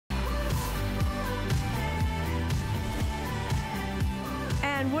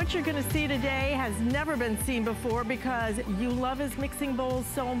And what you're gonna see today has never been seen before because you love his mixing bowls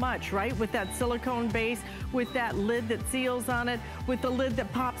so much, right? With that silicone base, with that lid that seals on it, with the lid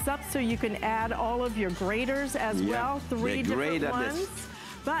that pops up so you can add all of your graters as well, 3 different ones.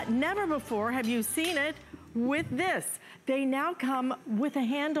 But never before have you seen it with this. They now come with a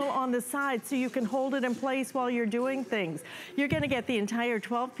handle on the side so you can hold it in place while you're doing things. You're gonna get the entire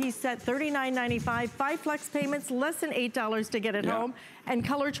 12-piece set, $39.95, 5 flex payments, less than $8 to get it home, and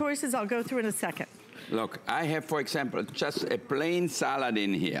color choices I'll go through in a second. Look, I have, for example, just a plain salad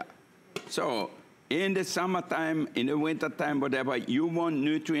in here. So in the summertime, in the wintertime, whatever, you want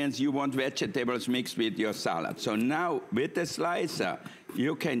nutrients, you want vegetables mixed with your salad. So now with the slicer,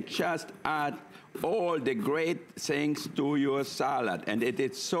 you can just add all the great things to your salad, and it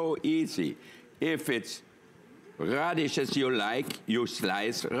is so easy. If it's radishes you like, you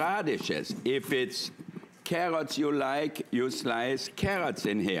slice radishes. If it's carrots you like, you slice carrots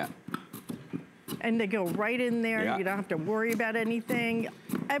in here. And they go right in there. You don't have to worry about anything.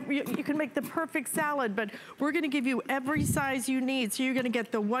 You can make the perfect salad, but we're gonna give you every size you need. So you're gonna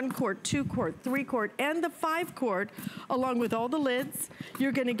get the 1 quart, 2 quart, 3 quart, and the 5 quart, along with all the lids.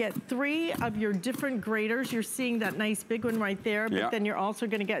 You're gonna get 3 of your different graters. You're seeing that nice big one right there, but then you're also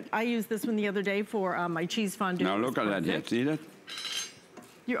gonna get, I used this one the other day for my cheese fondue. Now look at that, you see that?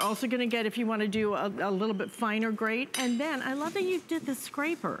 You're also gonna get, if you wanna do a little bit finer grate, and then I love that you did the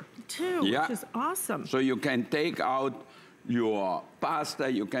scraper too, which is awesome. So you can take out your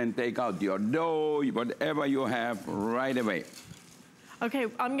pasta, you can take out your dough, whatever you have right away. Okay,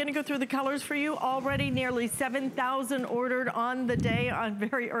 I'm gonna go through the colors for you. Already nearly 7,000 ordered on the day,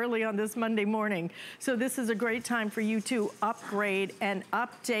 very early on this Monday morning. So this is a great time for you to upgrade and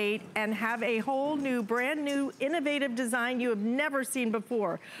update and have a whole new, brand new, innovative design you have never seen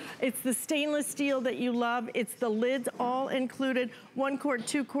before. It's the stainless steel that you love. It's the lids all included. 1 quart,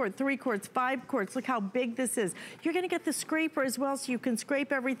 2 quart, 3 quarts, 5 quarts. Look how big this is. You're gonna get the scraper as well so you can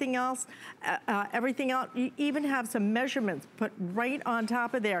scrape everything else, everything out. You even have some measurements put right on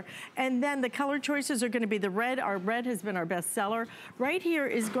top of there. And then the color choices are gonna be the red. Our red has been our best seller. Right here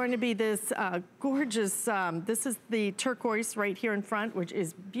is going to be this gorgeous, this is the turquoise right here in front, which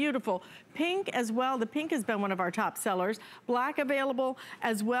is beautiful. Pink as well. The pink has been one of our top sellers. Black available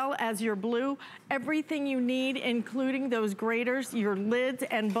as well as your blue. Everything you need, including those graters, your lids,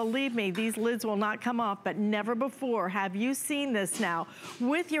 and believe me, these lids will not come off, but never before have you seen this now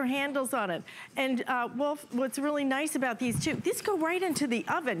with your handles on it. And Wolf, what's really nice about these two, these go right into the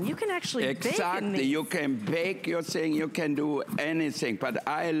oven. You can actually bake in these. Exactly, you can bake your thing, you can do anything, but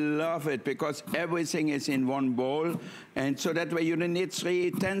I love it because everything is in one bowl, and so that way you don't need 3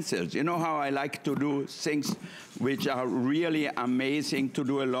 utensils. You know how I like to do things which are really amazing, to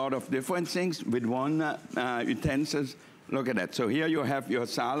do a lot of different things with one utensil. Look at that. So here you have your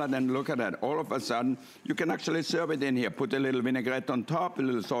salad, and look at that. All of a sudden, you can actually serve it in here. Put a little vinaigrette on top, a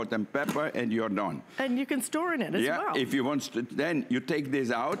little salt and pepper, and you're done. And you can store in it as well. If you want to, then you take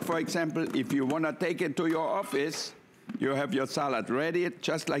this out. For example, if you want to take it to your office, you have your salad ready,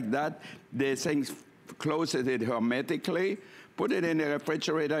 just like that. The things, close it hermetically. Put it in the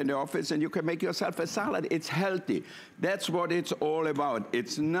refrigerator in the office, and you can make yourself a salad. It's healthy. That's what it's all about.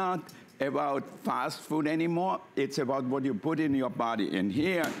 It's not about fast food anymore. It's about what you put in your body. And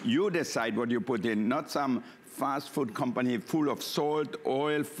here, you decide what you put in, not some fast food company full of salt,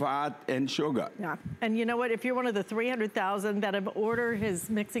 oil, fat, and sugar. Yeah, and you know what? If you're one of the 300,000 that have ordered his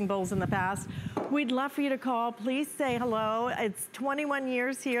mixing bowls in the past, we'd love for you to call. Please say hello. It's 21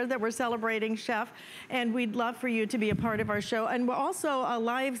 years here that we're celebrating, Chef, and we'd love for you to be a part of our show. And we're also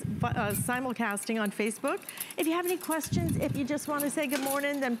live simulcasting on Facebook. If you have any questions, if you just want to say good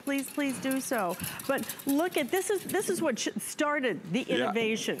morning, then please do so. But look at, this is what started the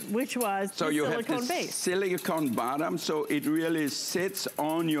innovation, which was the silicone base. Silicone bottom, so it really sits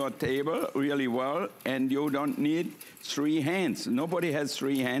on your table really well, and you don't need 3 hands. Nobody has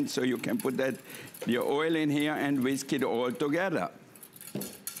 3 hands, so you can put that your oil in here and whisk it all together.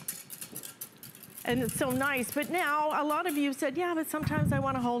 And it's so nice, but now a lot of you said, yeah, but sometimes I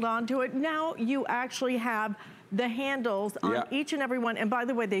want to hold on to it. Now you actually have the handles on each and every one, and by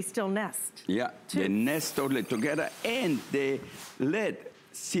the way, they still nest. Yeah, they nest totally together, and the lid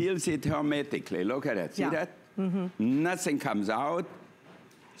seals it hermetically. Look at that, see that? Nothing comes out.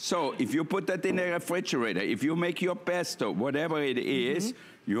 So if you put that in a refrigerator, if you make your pesto, whatever it is,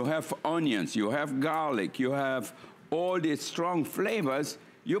 you have onions, you have garlic, you have all these strong flavors,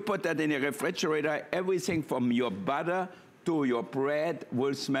 you put that in a refrigerator, everything from your butter to your bread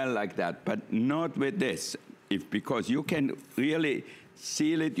will smell like that, but not with this. Because you can really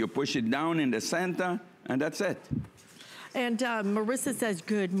seal it, you push it down in the center, and that's it. And Marissa says,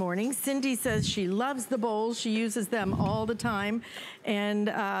 good morning. Cindy says she loves the bowls. She uses them all the time. And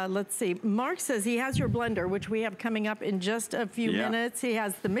let's see, Mark says he has your blender, which we have coming up in just a few minutes. He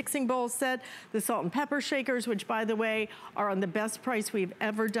has the mixing bowl set, the salt and pepper shakers, which by the way, are on the best price we've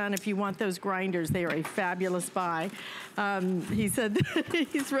ever done. If you want those grinders, they are a fabulous buy. He said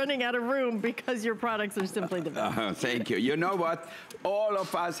he's running out of room because your products are simply the best. Thank you. You know what? All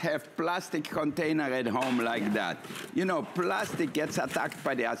of us have plastic container at home like that. You know, plastic gets attacked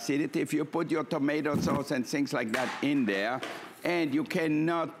by the acidity. If you put your tomato sauce and things like that in there, and you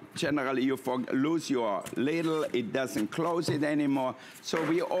cannot, generally, you lose your ladle, it doesn't close it anymore. So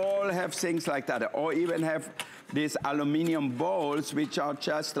we all have things like that, or even have these aluminum bowls, which are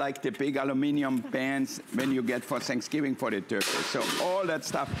just like the big aluminum pans when you get for Thanksgiving for the turkey. So all that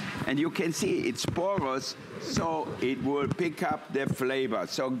stuff, and you can see it's porous, so it will pick up the flavor.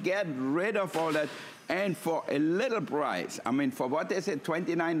 So get rid of all that. And for a little price, I mean, for what is it,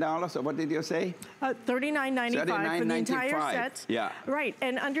 $29, or what did you say? $39.95 for the entire set. Yeah. Right,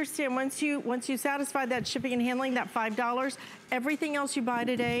 and understand, once you satisfy that shipping and handling, that $5, everything else you buy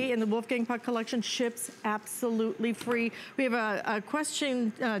today in the Wolfgang Puck collection ships absolutely free. We have a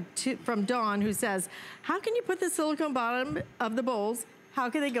question from Dawn who says, how can you put the silicone bottom of the bowls? How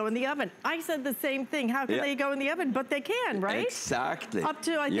can they go in the oven? I said the same thing. How can they go in the oven? But they can, right? Exactly. Up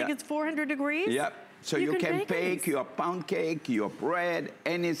to, I think it's 400 degrees? Yep. So you can bake your pound cake, your bread,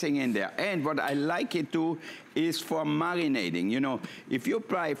 anything in there. And what I like it to is for marinating. You know, if you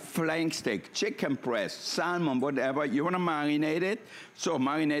buy flank steak, chicken breast, salmon, whatever, you want to marinate it. So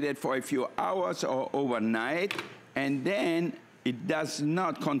marinate it for a few hours or overnight. And then it does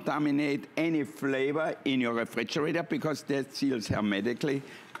not contaminate any flavor in your refrigerator because that seals hermetically.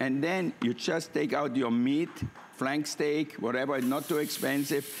 And then you just take out your meat, flank steak, whatever, not too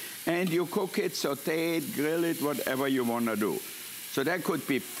expensive, and you cook it, saute it, grill it, whatever you want to do. So that could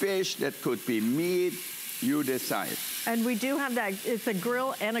be fish, that could be meat, you decide. And we do have that, it's a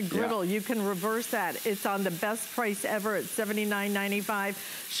grill and a griddle. You can reverse that. It's on the best price ever at $79.95.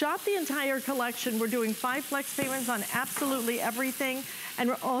 Shop the entire collection. We're doing 5 flex payments on absolutely everything. And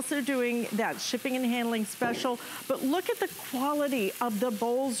we're also doing that shipping and handling special. But look at the quality of the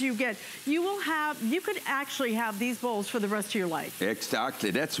bowls you get. You could actually have these bowls for the rest of your life. Exactly.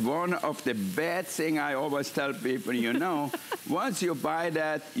 That's one of the bad things I always tell people, you know, once you buy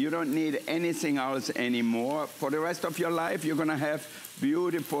that, you don't need anything else anymore. For the rest of your life, you're going to have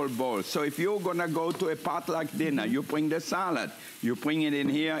beautiful bowls. So if you're going to go to a potluck dinner, you bring the salad, you bring it in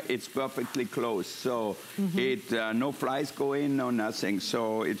here, it's perfectly closed. So no flies go in, no nothing.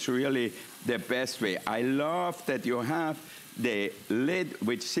 So it's really the best way. I love that you have the lid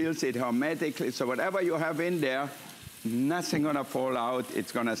which seals it hermetically. So whatever you have in there, nothing gonna fall out.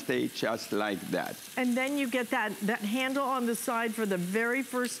 It's gonna stay just like that. And then you get that handle on the side for the very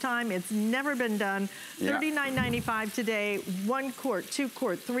first time. It's never been done. $39.95 today. 1 quart, 2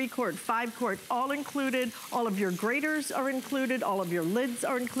 quart, 3 quart, 5 quart, all included. All of your graters are included. All of your lids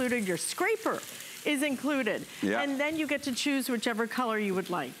are included. Your scraper is included. And then you get to choose whichever color you would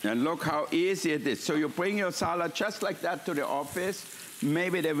like. And look how easy it is. So you bring your salad just like that to the office.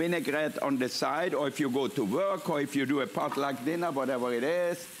 Maybe the vinaigrette on the side, or if you go to work, or if you do a potluck dinner, whatever it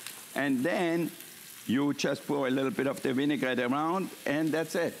is, and then you just pour a little bit of the vinaigrette around, and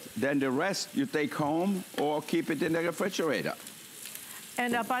that's it. Then the rest you take home or keep it in the refrigerator.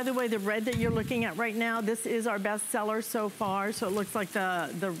 And by the way, the red that you're looking at right now, this is our best seller so far. So it looks like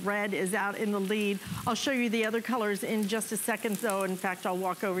the red is out in the lead. I'll show you the other colors in just a second, though. In fact, I'll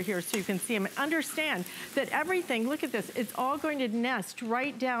walk over here so you can see them. And understand that everything, look at this, it's all going to nest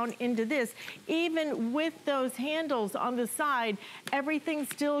right down into this. Even with those handles on the side, everything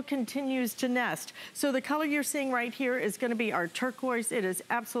still continues to nest. So the color you're seeing right here is going to be our turquoise. It is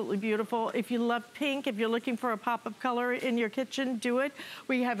absolutely beautiful. If you love pink, if you're looking for a pop of color in your kitchen, do it.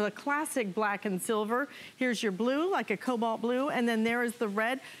 We have the classic black and silver. Here's your blue, like a cobalt blue, and then there is the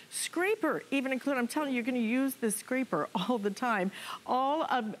red. Scraper, even included, I'm telling you, you're gonna use this scraper all the time. All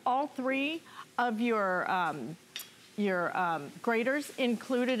 3 of your graters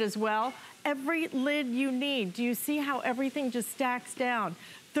included as well. Every lid you need. Do you see how everything just stacks down?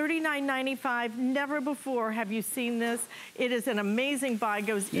 $39.95, never before have you seen this. It is an amazing buy,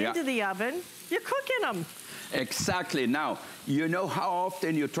 goes into the oven. You're cooking them. Exactly. Now, you know how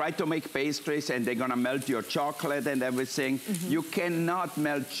often you try to make pastries and they're gonna melt your chocolate and everything. You cannot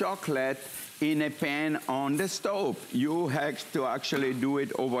melt chocolate in a pan on the stove. You have to actually do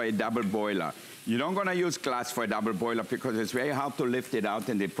it over a double boiler. You don't gonna use glass for a double boiler because it's very hard to lift it out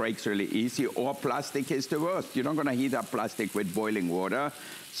and it breaks really easy, or plastic is the worst. You're not gonna heat up plastic with boiling water.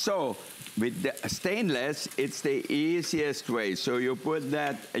 So with the stainless, it's the easiest way. So you put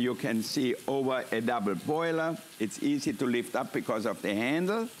that, you can see, over a double boiler. It's easy to lift up because of the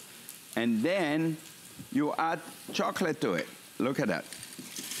handle. And then you add chocolate to it. Look at that.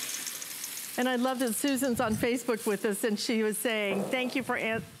 And I love that Susan's on Facebook with us, and she was saying, thank you for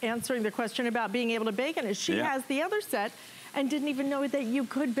answering the question about being able to bake in it. She has the other set and didn't even know that you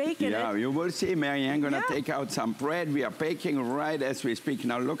could bake in it. Yeah, you will see, Marianne, gonna take out some bread. We are baking right as we speak.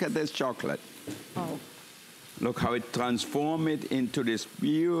 Now look at this chocolate. Oh. Look how it transforms it into this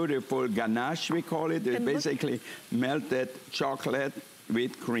beautiful ganache, we call it. It's basically melted chocolate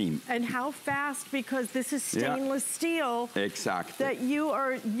with cream. And how fast, because this is stainless steel. Exactly. That you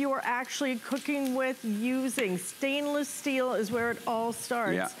are actually cooking with using. Stainless steel is where it all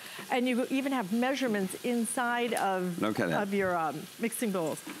starts. Yeah. And you even have measurements inside of your mixing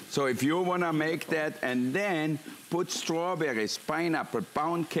bowls. So if you want to make that and then put strawberries, pineapple,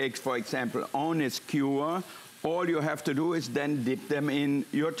 pound cakes, for example, on a skewer, all you have to do is then dip them in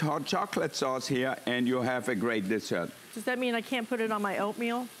your hot chocolate sauce here, and you have a great dessert. Does that mean I can't put it on my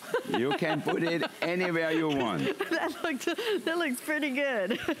oatmeal? You can put it anywhere you want. That looks pretty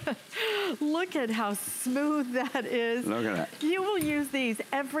good. Look at how smooth that is. Look at that. You will use these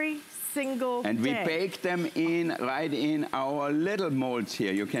every single day. And we bake them right in our little molds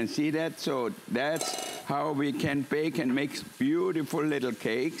here. You can see that? So that's how we can bake and make beautiful little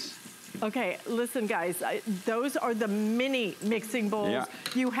cakes. Okay, listen guys, those are the mini mixing bowls. Yeah.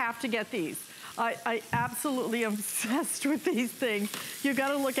 You have to get these. I absolutely am obsessed with these things. You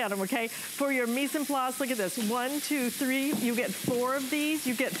gotta look at them, okay? For your mise en place, look at this. 1, 2, 3, you get 4 of these.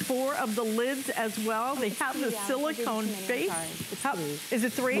 You get 4 of the lids as well. They have the silicone base. Is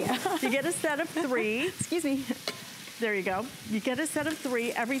it 3? Yeah. You get a set of 3. Excuse me. There you go. You get a set of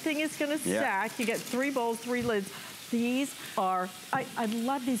 3. Everything is gonna stack. You get 3 bowls, 3 lids. These are, I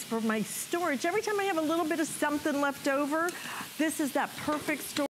love these for my storage. Every time I have a little bit of something left over, this is that perfect storage.